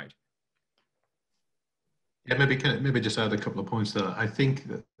other side. Yeah, maybe just add a couple of points there. I think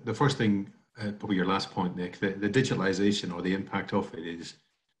that the first thing, probably your last point, Nick, the digitalization or the impact of it is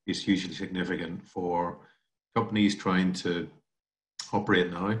hugely significant for companies trying to operate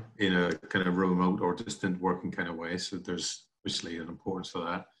now in a kind of remote or distant working kind of way. So there's obviously an importance for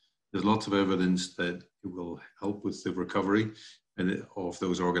that. There's lots of evidence that it will help with the recovery of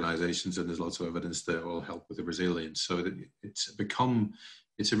those organizations, and there's lots of evidence that it will help with the resilience. So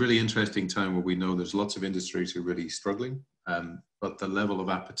it's a really interesting time where we know there's lots of industries who are really struggling, but the level of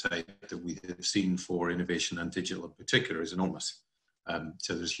appetite that we have seen for innovation and digital in particular is enormous.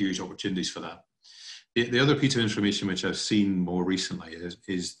 So there's huge opportunities for that. The other piece of information which I've seen more recently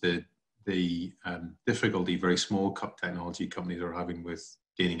is the difficulty very small technology companies are having with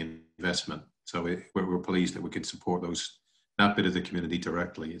gaining investment. So we're pleased that we can support that bit of the community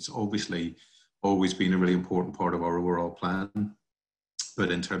directly. It's obviously always been a really important part of our overall plan. But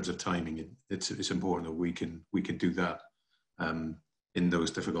in terms of timing, it's important that we can do that in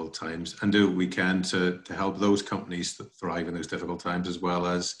those difficult times, and do what we can to help those companies thrive in those difficult times, as well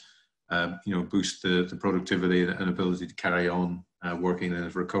as boost the productivity and ability to carry on working in a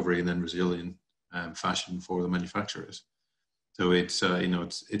recovery and then resilient fashion for the manufacturers. So it's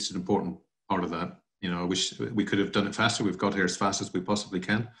an important part of that. I wish we could have done it faster. We've got here as fast as we possibly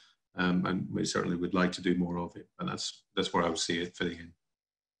can, and we certainly would like to do more of it. And that's where I would see it fitting in.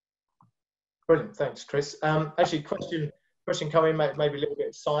 Brilliant, thanks, Chris. Actually, question coming, maybe a little bit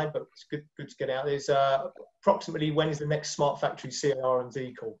aside, but it's good to get out. Is approximately when is the next Smart Factory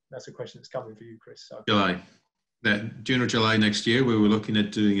CR&D call? That's a question that's coming for you, Chris. So. July. June or July next year. We were looking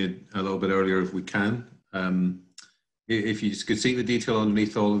at doing it a little bit earlier if we can. If you could see the detail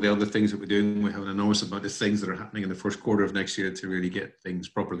underneath all of the other things that we're doing, we have an enormous amount of things that are happening in the first quarter of next year to really get things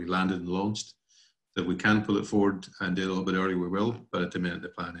properly landed and launched. So if we can pull it forward and do it a little bit earlier, we will. But at the minute, the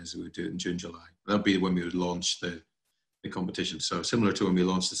plan is we would do it in June, July. That'll be when we would launch the competition. So similar to when we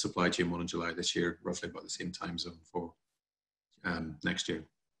launched the supply chain one in July this year, roughly about the same time zone for next year.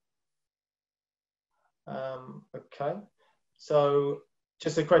 Okay. So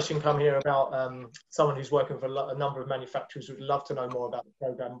Just a question come here about someone who's working for a number of manufacturers would love to know more about the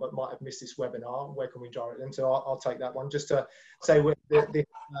program, but might have missed this webinar. Where can we direct them? So I'll take that one. Just to say,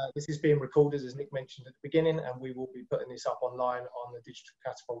 this is being recorded, as Nick mentioned at the beginning, and we will be putting this up online on the Digital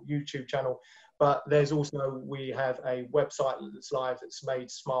Catapult YouTube channel. But there's also, we have a website that's live that's Made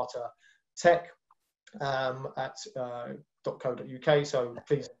Smarter Tech at .co.uk. So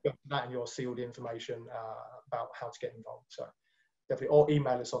please go to that and you'll see all the information about how to get involved. So definitely, or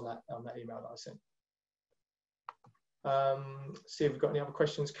email us on that email that I sent. See if we've got any other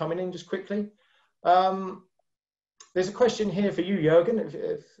questions coming in just quickly. There's a question here for you, Jurgen,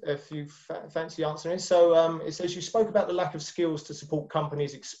 if you fancy answering this. So it says, you spoke about the lack of skills to support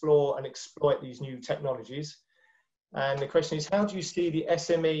companies explore and exploit these new technologies. And the question is, how do you see the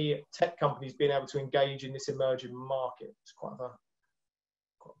SME tech companies being able to engage in this emerging market? It's quite a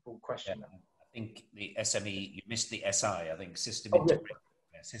broad question. Yeah. I think the SME, you missed the SI, I think system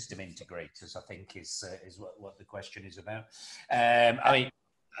system integrators, I think is what the question is about. I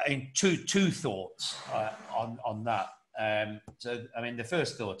mean, two thoughts on that. So, I mean, the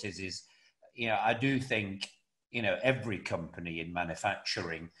first thought is, you know, I do think, you know, every company in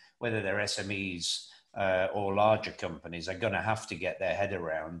manufacturing, whether they're SMEs or larger companies, are going to have to get their head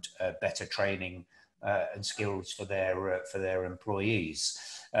around better training and skills for their employees.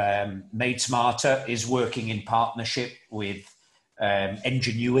 Made Smarter is working in partnership with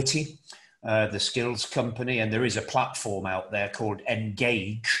Ingenuity, the skills company, and there is a platform out there called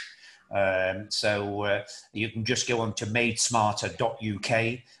Engage. So you can just go on to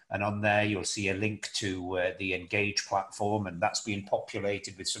madesmarter.uk, and on there you'll see a link to the Engage platform, and that's been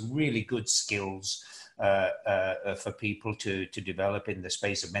populated with some really good skills for people to develop in the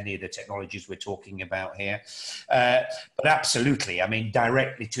space of many of the technologies we're talking about here. But absolutely, I mean,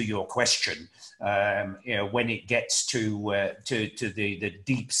 directly to your question, you know, when it gets to the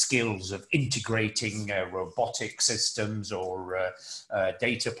deep skills of integrating robotic systems or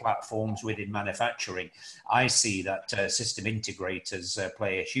data platforms within manufacturing, I see that system integrators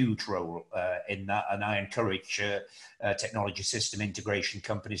play a huge role in that, and I encourage technology system integration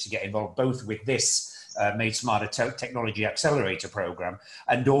companies to get involved both with this Made Smarter Technology Accelerator program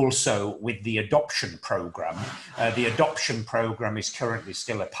and also with the adoption program. The adoption program is currently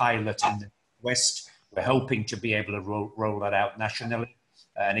still a pilot in the West. We're hoping to be able to roll that out nationally.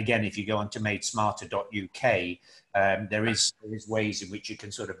 And again, if you go onto madesmarter.uk, there is ways in which you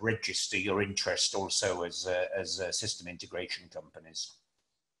can sort of register your interest also as system integration companies.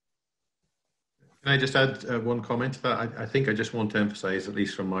 Can I just add one comment to that? I think I just want to emphasize, at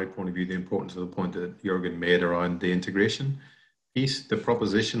least from my point of view, the importance of the point that Jurgen made around the integration piece. The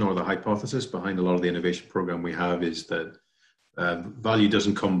proposition or the hypothesis behind a lot of the innovation program we have is that value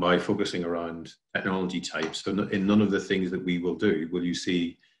doesn't come by focusing around technology types. So in none of the things that we will do will you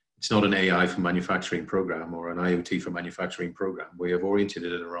see, it's not an AI for manufacturing program or an IoT for manufacturing program. We have oriented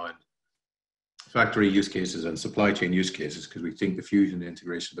it around factory use cases and supply chain use cases, because we think the fusion and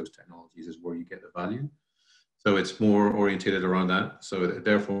integration of those technologies is where you get the value. So it's more orientated around that. So it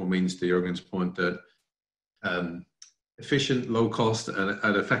therefore means, to Jurgen's point, that efficient, low cost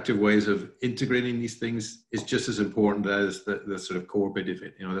and effective ways of integrating these things is just as important as the sort of core bit of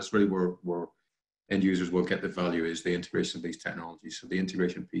it. You know, that's really where end users will get the value, is the integration of these technologies. So the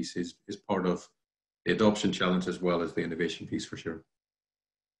integration piece is part of the adoption challenge as well as the innovation piece, for sure.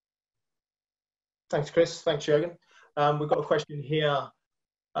 Thanks, Chris. Thanks, Jurgen. We've got a question here,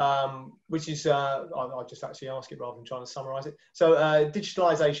 which is, I'll just actually ask it rather than trying to summarize it. So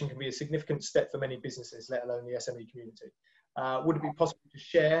digitalization can be a significant step for many businesses, let alone the SME community. Would it be possible to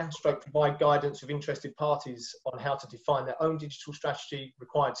share, provide guidance with interested parties on how to define their own digital strategy,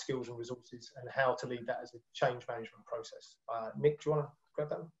 required skills and resources, and how to lead that as a change management process? Nick, do you want to grab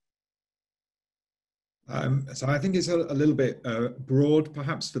that one? So I think it's a little bit broad,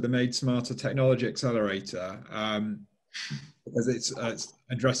 perhaps, for the Made Smarter Technology Accelerator, because it's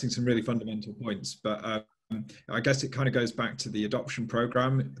addressing some really fundamental points. But I guess it kind of goes back to the adoption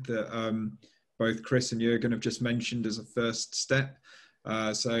program that both Chris and Jurgen have just mentioned as a first step.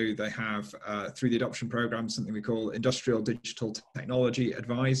 So they have, through the adoption program, something we call Industrial Digital Technology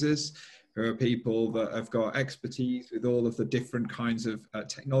Advisors, who are people that have got expertise with all of the different kinds of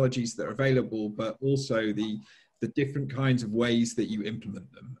technologies that are available, but also the different kinds of ways that you implement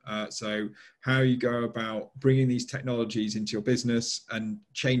them. So how you go about bringing these technologies into your business, and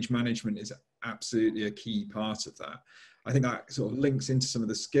change management is absolutely a key part of that. I think that sort of links into some of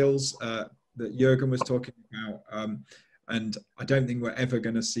the skills that Jurgen was talking about. And I don't think we're ever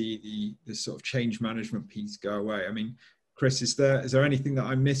going to see this sort of change management piece go away. I mean, Chris, is there anything that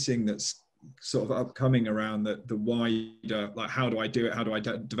I'm missing that's sort of upcoming around the wider, like, how do I do it? How do I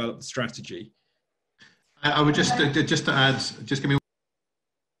develop the strategy? I would just to add, just give me.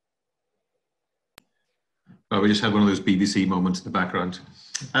 We just had one of those BBC moments in the background.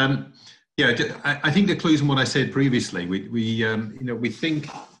 Yeah, I think the clues in what I said previously. We think,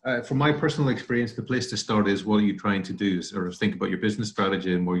 from my personal experience, the place to start is what are you trying to do? Sort of think about your business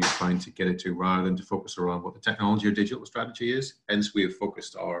strategy and where you're trying to get it to, rather than to focus around what the technology or digital strategy is. Hence, we have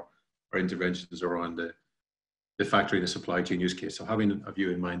focused our interventions around the factory and the supply chain use case. So having a view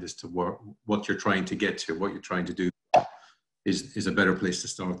in mind as to what you're trying to get to, what you're trying to do, is a better place to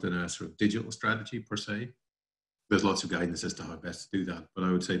start than a sort of digital strategy per se. There's lots of guidance as to how best to do that, but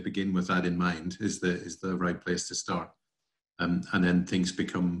I would say begin with that in mind is the right place to start, and then things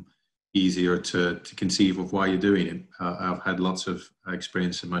become easier to conceive of why you're doing it. I've had lots of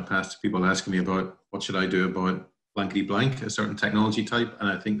experience in my past, people asking me about what should I do about blankety blank, a certain technology type, and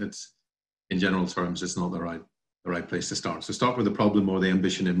I think that's, in general terms, it's not the right place to start. So start with the problem or the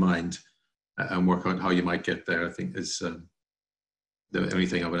ambition in mind, and work out how you might get there. I think is the only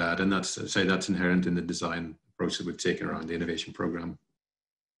thing I would add, and that's inherent in the design approach that we've taken around the innovation program.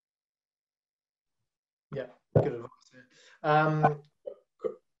 Yeah, good advice.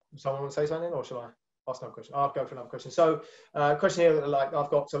 Someone want to say something, or shall I ask another question? I'll go for another question. So, question here, like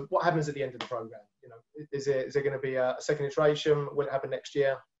I've got. So, what happens at the end of the program? You know, is there going to be a second iteration? Will it happen next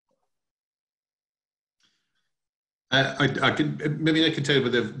year? I can tell you,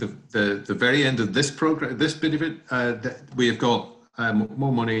 with the very end of this program, this bit of it, that we have got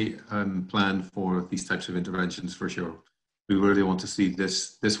more money planned for these types of interventions for sure. We really want to see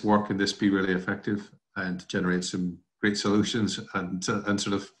this work and this be really effective and generate some great solutions and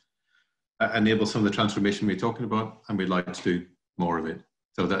sort of enable some of the transformation we're talking about. And we'd like to do more of it.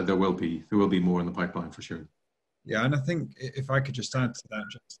 So that there will be more in the pipeline for sure. Yeah, and I think if I could just add to that,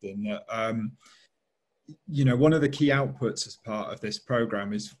 Justin, that one of the key outputs as part of this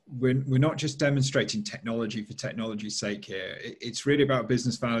program is we're not just demonstrating technology for technology's sake here. It's really about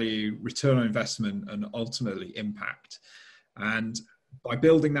business value, return on investment, and ultimately impact. And by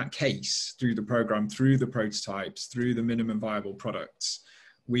building that case through the program, through the prototypes, through the minimum viable products,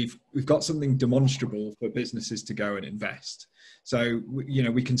 we've got something demonstrable for businesses to go and invest. So,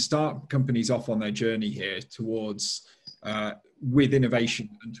 we can start companies off on their journey here towards with innovation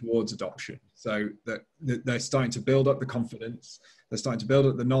and towards adoption, so that they're starting to build up the confidence, they're starting to build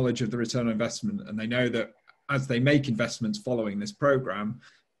up the knowledge of the return on investment, and they know that as they make investments following this program,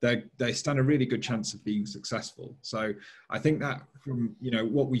 they stand a really good chance of being successful. So I think that from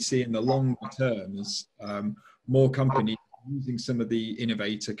what we see in the longer term is more companies using some of the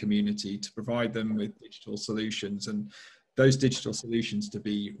innovator community to provide them with digital solutions, and those digital solutions to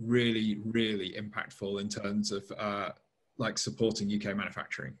be really, really impactful in terms of like supporting UK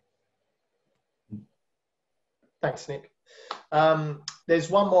manufacturing. Thanks, Nick. There's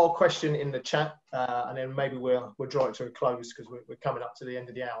one more question in the chat, and then maybe we'll draw it to a close because we're coming up to the end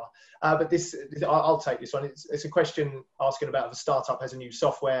of the hour. But I'll take this one. It's a question asking about if a startup has a new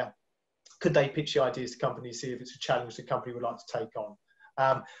software, could they pitch the ideas to companies, see if it's a challenge the company would like to take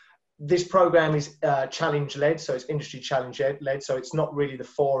on? This program is challenge-led, so it's industry challenge-led, so it's not really the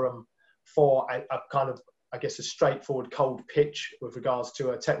forum for a kind of, I guess, a straightforward cold pitch with regards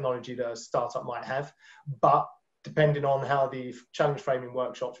to a technology that a startup might have. But depending on how the challenge framing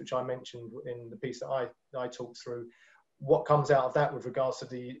workshops, which I mentioned in the piece that I talked through, what comes out of that with regards to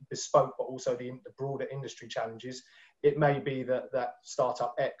the bespoke, but also the broader industry challenges, it may be that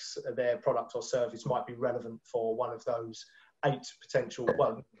startup X, their product or service, might be relevant for one of those 8 potential,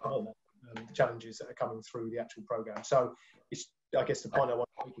 challenges that are coming through the actual program. So I guess the point I want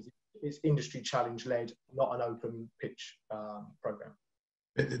to make is it's industry challenge led, not an open pitch program.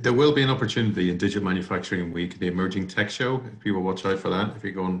 There will be an opportunity in Digital Manufacturing Week, the Emerging Tech Show. If people watch out for that, if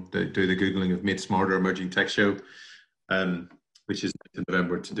you go and do the Googling of Made Smarter Emerging Tech Show, which is in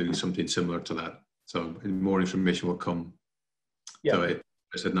November, to do something similar to that. So more information will come. Yeah. So if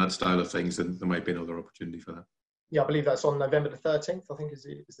it's in that style of things, then there might be another opportunity for that. Yeah, I believe that's on November the 13th, I think is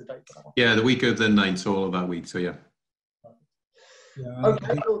the date for that one. Yeah, the week of the 9th, so all of that week, so yeah. Yeah,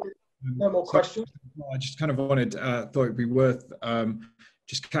 okay, no more questions. I just kind of thought it'd be worth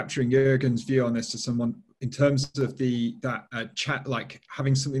just capturing Jürgen's view on this to someone in terms of that chat, like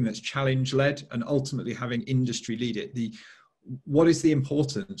having something that's challenge led and ultimately having industry lead it. What is the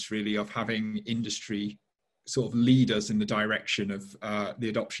importance really of having industry sort of lead us in the direction of the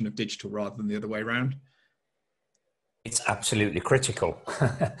adoption of digital rather than the other way around? It's absolutely critical.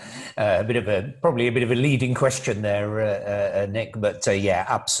 Probably a bit of a leading question there, Nick, but yeah,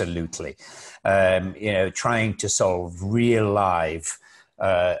 absolutely. Trying to solve real live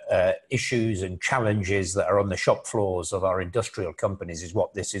issues and challenges that are on the shop floors of our industrial companies is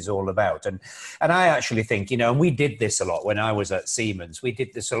what this is all about. And I actually think, you know, and we did this a lot when I was at Siemens. We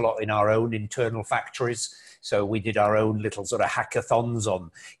did this a lot in our own internal factories. So we did our own little sort of hackathons on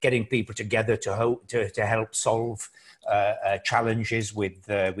getting people together to help solve challenges with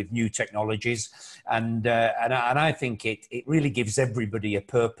new technologies, and I think it really gives everybody a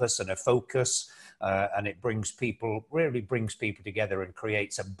purpose and a focus. And it really brings people together and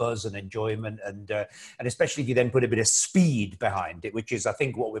creates a buzz and enjoyment, and especially if you then put a bit of speed behind it, which is I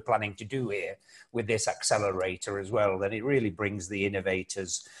think what we're planning to do here with this accelerator as well. Then it really brings the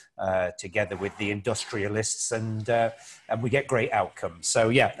innovators together with the industrialists, and we get great outcomes. So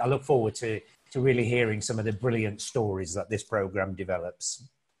yeah, I look forward to really hearing some of the brilliant stories that this program develops.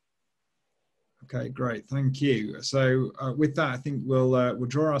 Okay, great, thank you. So with that, I think we'll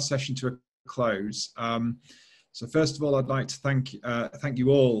draw our session to a close. So first of all, I'd like to thank you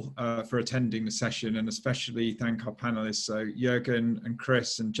all for attending the session, and especially thank our panelists. So Jürgen and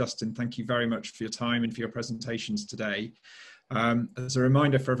Chris and Justin, thank you very much for your time and for your presentations today. As a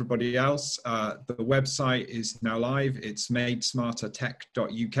reminder for everybody else, the website is now live. It's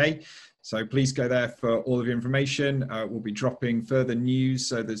madesmartertech.uk. So please go there for all of your information. We'll be dropping further news.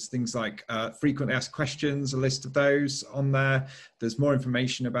 So there's things like frequently asked questions, a list of those on there. There's more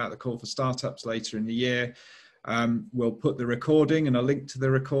information about the call for startups later in the year. We'll put the recording and a link to the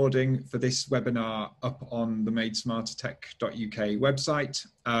recording for this webinar up on the madesmartertech.uk website,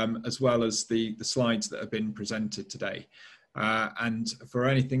 as well as the slides that have been presented today. And for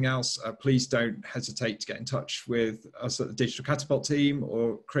anything else, please don't hesitate to get in touch with us at the Digital Catapult team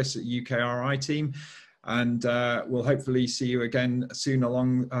or Chris at UKRI team. And we'll hopefully see you again soon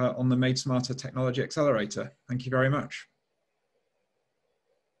along on the Made Smarter Technology Accelerator. Thank you very much.